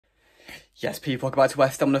Yes, people, welcome back to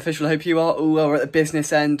West Ham Official. I hope you are all well. We're at the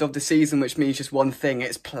business end of the season, which means just one thing,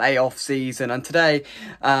 it's playoff season. And today,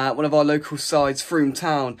 one of our local sides, Frome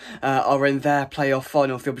Town, are in their playoff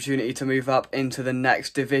final for the opportunity to move up into the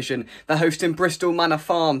next division. They're hosting Bristol Manor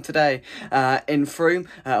Farm today in Frome,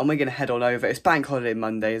 and we're going to head on over. It's Bank Holiday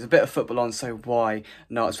Monday, there's a bit of football on, so why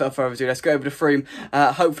not? So without further ado, let's go over to Frome.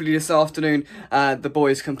 Hopefully this afternoon, the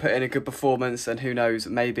boys can put in a good performance, and who knows,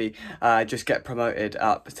 maybe just get promoted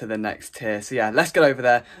up to the next tier. So yeah, let's get over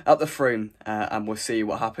there, up the Frome, and we'll see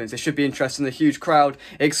what happens. It should be interesting. The huge crowd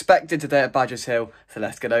expected today at Badgers Hill. So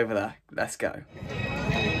let's get over there. Let's go.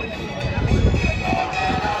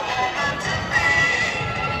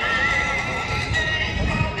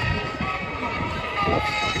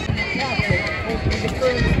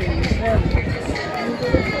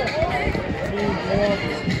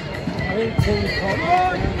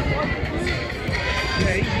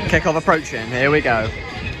 Kick-off approaching. Here we go.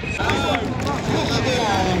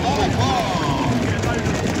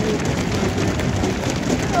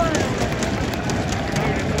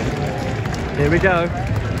 Here we go.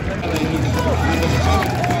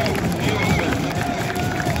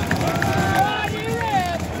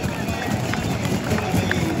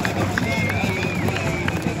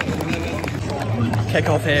 Kick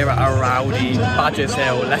off here at a rowdy Badgers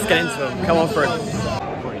Hill. Let's get into them. Come on through.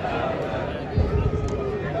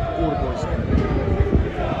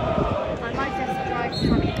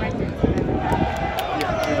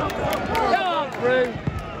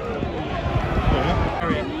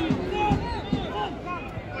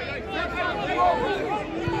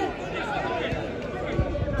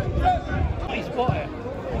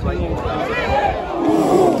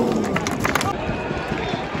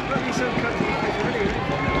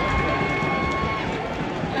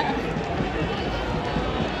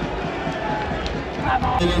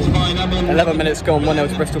 Fine, 11 minutes gone, 1-0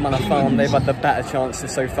 to Bristol Manor Farm. They've had the better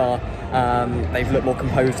chances so far. They've looked more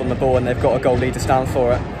composed on the ball and they've got a goal lead to stand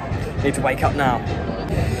for it. Need to wake up now.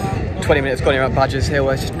 20 minutes gone here at Badgers Hill.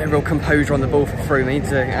 There's just no real composure on the ball for Frome. They need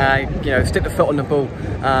to stick the foot on the ball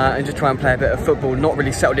and just try and play a bit of football. Not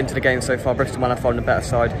really settled into the game so far. Bristol Manor Farm on the better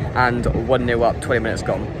side and 1-0 up, 20 minutes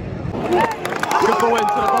gone. Good ball into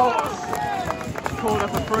the box. Corner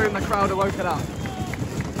for Frome, the crowd are woken up.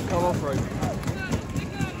 Come on Frome.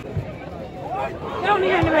 Down the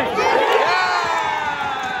end of it!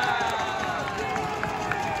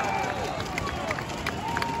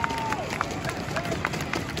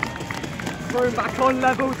 Frome back on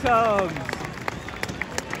level terms.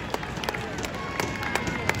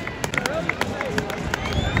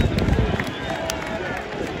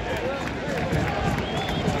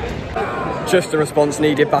 Just the response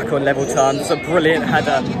needed back on level terms. It's a brilliant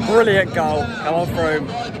header, brilliant goal. Come on Frome.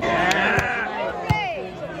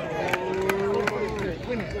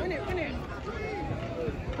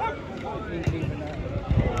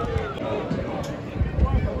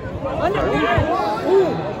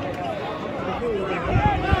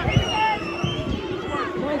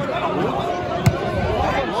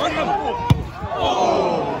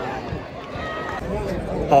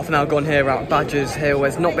 Half an hour gone here at Badgers Hill.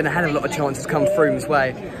 There's not been a hell of a lot of chances come Frome's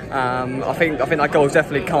way. I think that goal's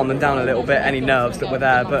definitely calmed them down a little bit, any nerves that were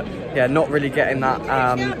there, but yeah, not really getting that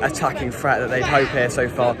attacking threat that they'd hope here so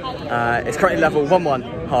far. It's currently level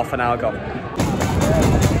 1-1, half an hour gone.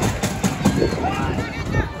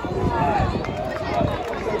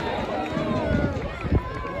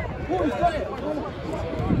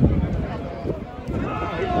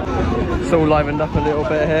 It's all livened up a little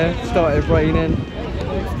bit here. Started raining.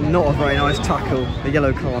 Not a very nice tackle. The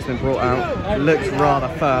yellow card's been brought out. It looks rather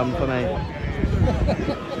firm for me.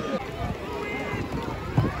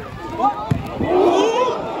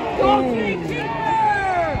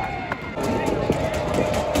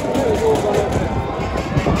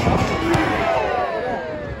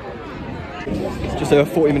 Just over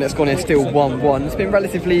 40 minutes gone, it's still 1-1. It's been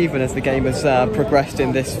relatively even as the game has progressed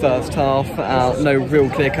in this first half. No real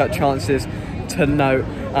clear-cut chances to note,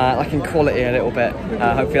 lacking quality a little bit.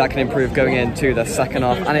 Hopefully that can improve going into the second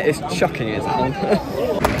half, and it is chucking it on.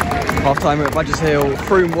 Half time at Badgers Hill,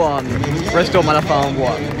 Frome 1, Bristol Manor Farm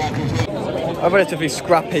 1. A relatively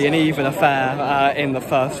scrappy and even affair in the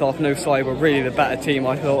first half. No side were really the better team,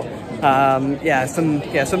 I thought.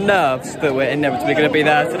 Some nerves that were inevitably going to be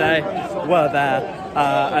there today were there,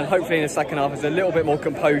 and hopefully in the second half there's a little bit more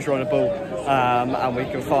composure on the ball, and we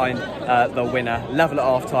can find the winner. Level at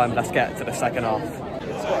half time. Let's get to the second half.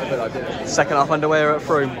 Second half underway at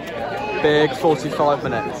Frome. Big 45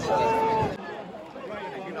 minutes.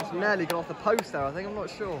 That's nearly gone off the post there, I think. I'm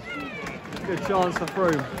not sure. Good chance for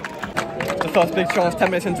Frome. The first big chance 10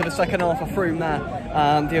 minutes into the second half for Frome there.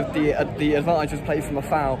 The advantage was played from a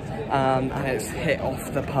foul, and it's hit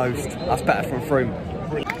off the post. That's better from Frome.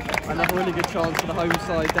 Another really good chance for the home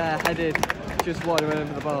side there, headed just wide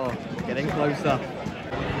over the bar, getting closer.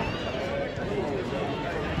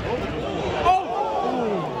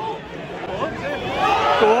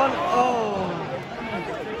 Go on. Oh,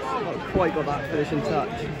 not quite got that finishing touch.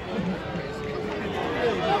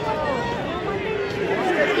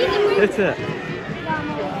 Hit it.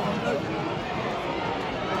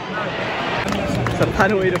 It's a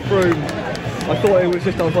penalty to Frome. I thought it was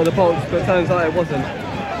just outside the box, but it turns out it wasn't.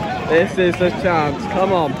 This is the chance.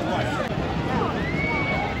 Come on.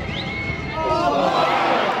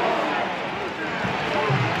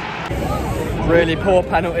 Really poor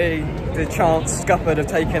penalty. The chance scuppered of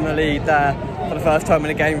taking the lead there for the first time in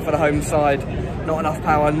the game for the home side. Not enough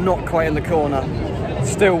power, not quite in the corner.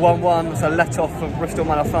 Still 1-1, so let off for Bristol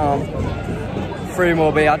Manor Farm. Frome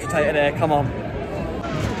will be agitated here, come on.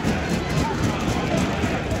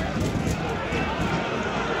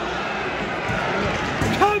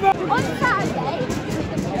 On Saturday.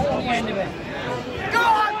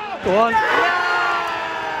 Go on.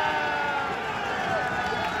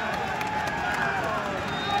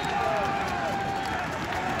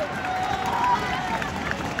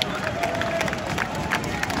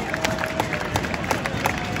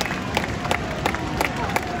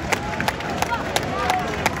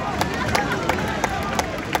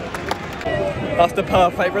 That's the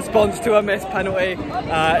perfect response to a missed penalty.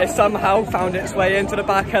 It somehow found its way into the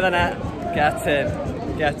back of the net. Get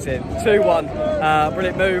in, get in. 2-1.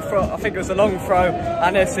 Brilliant move. I think it was a long throw,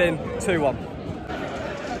 and it's in. 2-1.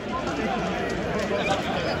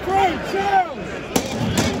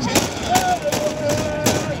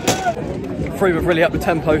 Frome have really upped the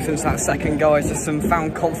tempo since that second goal. It's just some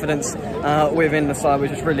found confidence within the side,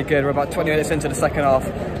 which is really good. We're about 20 minutes into the second half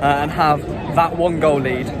and have that 1-goal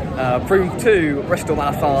lead. Frome 2, Bristol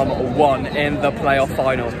Manor Farm 1 in the playoff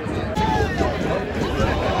final.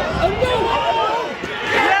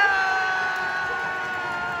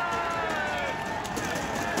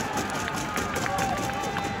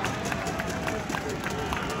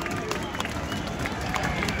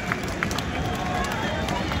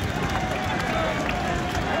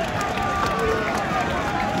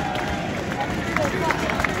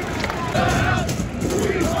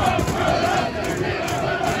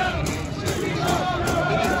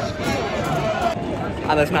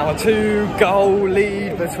 And there's now a 2-goal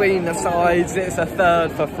lead between the sides. It's a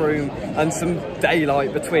third for Frome and some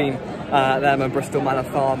daylight between them and Bristol Manor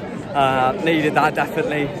Farm. Needed that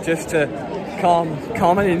definitely, just to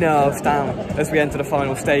calm any nerves down as we enter the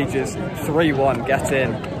final stages. 3-1, get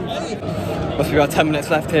in. Must be about 10 minutes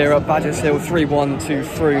left here at Badgers Hill. 3-1 to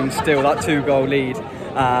Frome. Still that 2-goal lead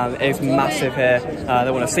is massive here.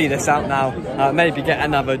 They want to see this out now, maybe get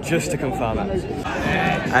another just to confirm it.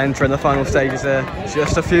 Entering the final stages there,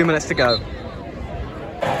 just a few minutes to go.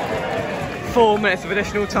 4 minutes of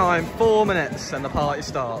additional time, 4 minutes, and the party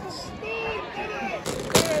starts.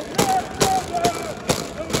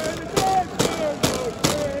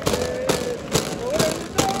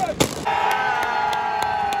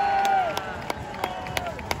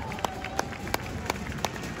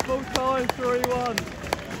 Full time, 3-1.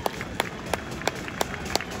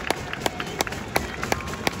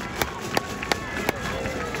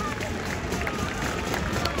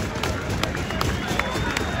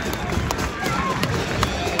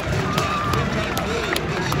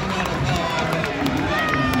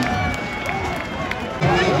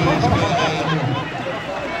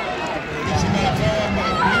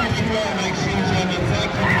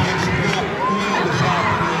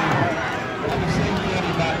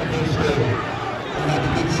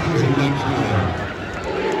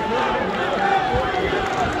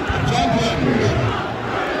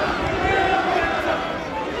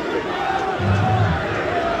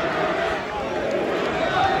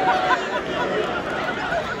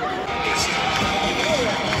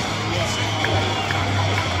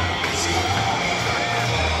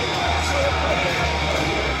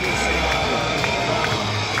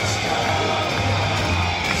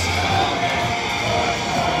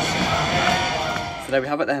 So there we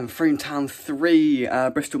have it then, Frome Town 3,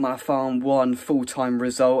 Bristol Manor Farm 1 full-time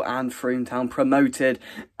result, and Frome Town promoted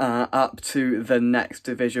up to the next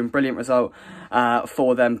division. Brilliant result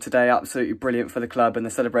for them today, absolutely brilliant for the club, and the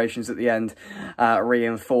celebrations at the end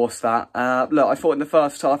reinforced that. Look, I thought in the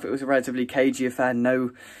first half it was a relatively cagey affair,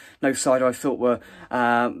 no no side I thought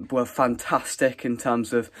were fantastic in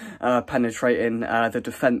terms of penetrating the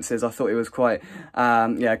defences. I thought it was quite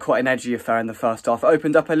an edgy affair in the first half. It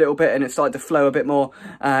opened up a little bit and it started to flow a bit more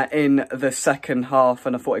in the second half,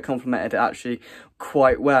 and I thought it complemented it actually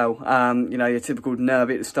quite well. You know, your typical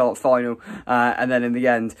nervy at the start, final, and then in the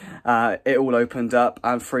end it all opened up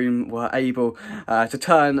and Frome were able to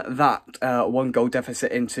turn that 1-goal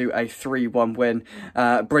deficit into a 3-1 win.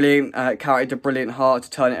 Brilliant, carried a brilliant heart to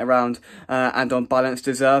turn it around, and on balance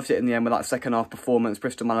deserved it in the end with that second half performance.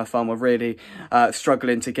 Bristol Manor fan were really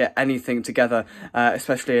struggling to get anything together,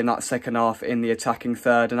 especially in that second half in the attacking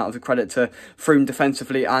third, and that was a credit to Frome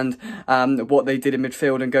defensively and what they did in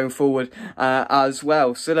midfield and going forward as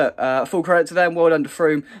well. So look, full credit to them. Well done to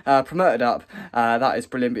Frome, promoted up. That is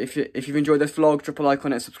brilliant. But if you've enjoyed this vlog, drop a like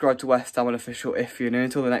on it, subscribe to West Ham Official if you're new.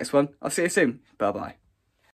 Until the next one, I'll see you soon. Bye bye.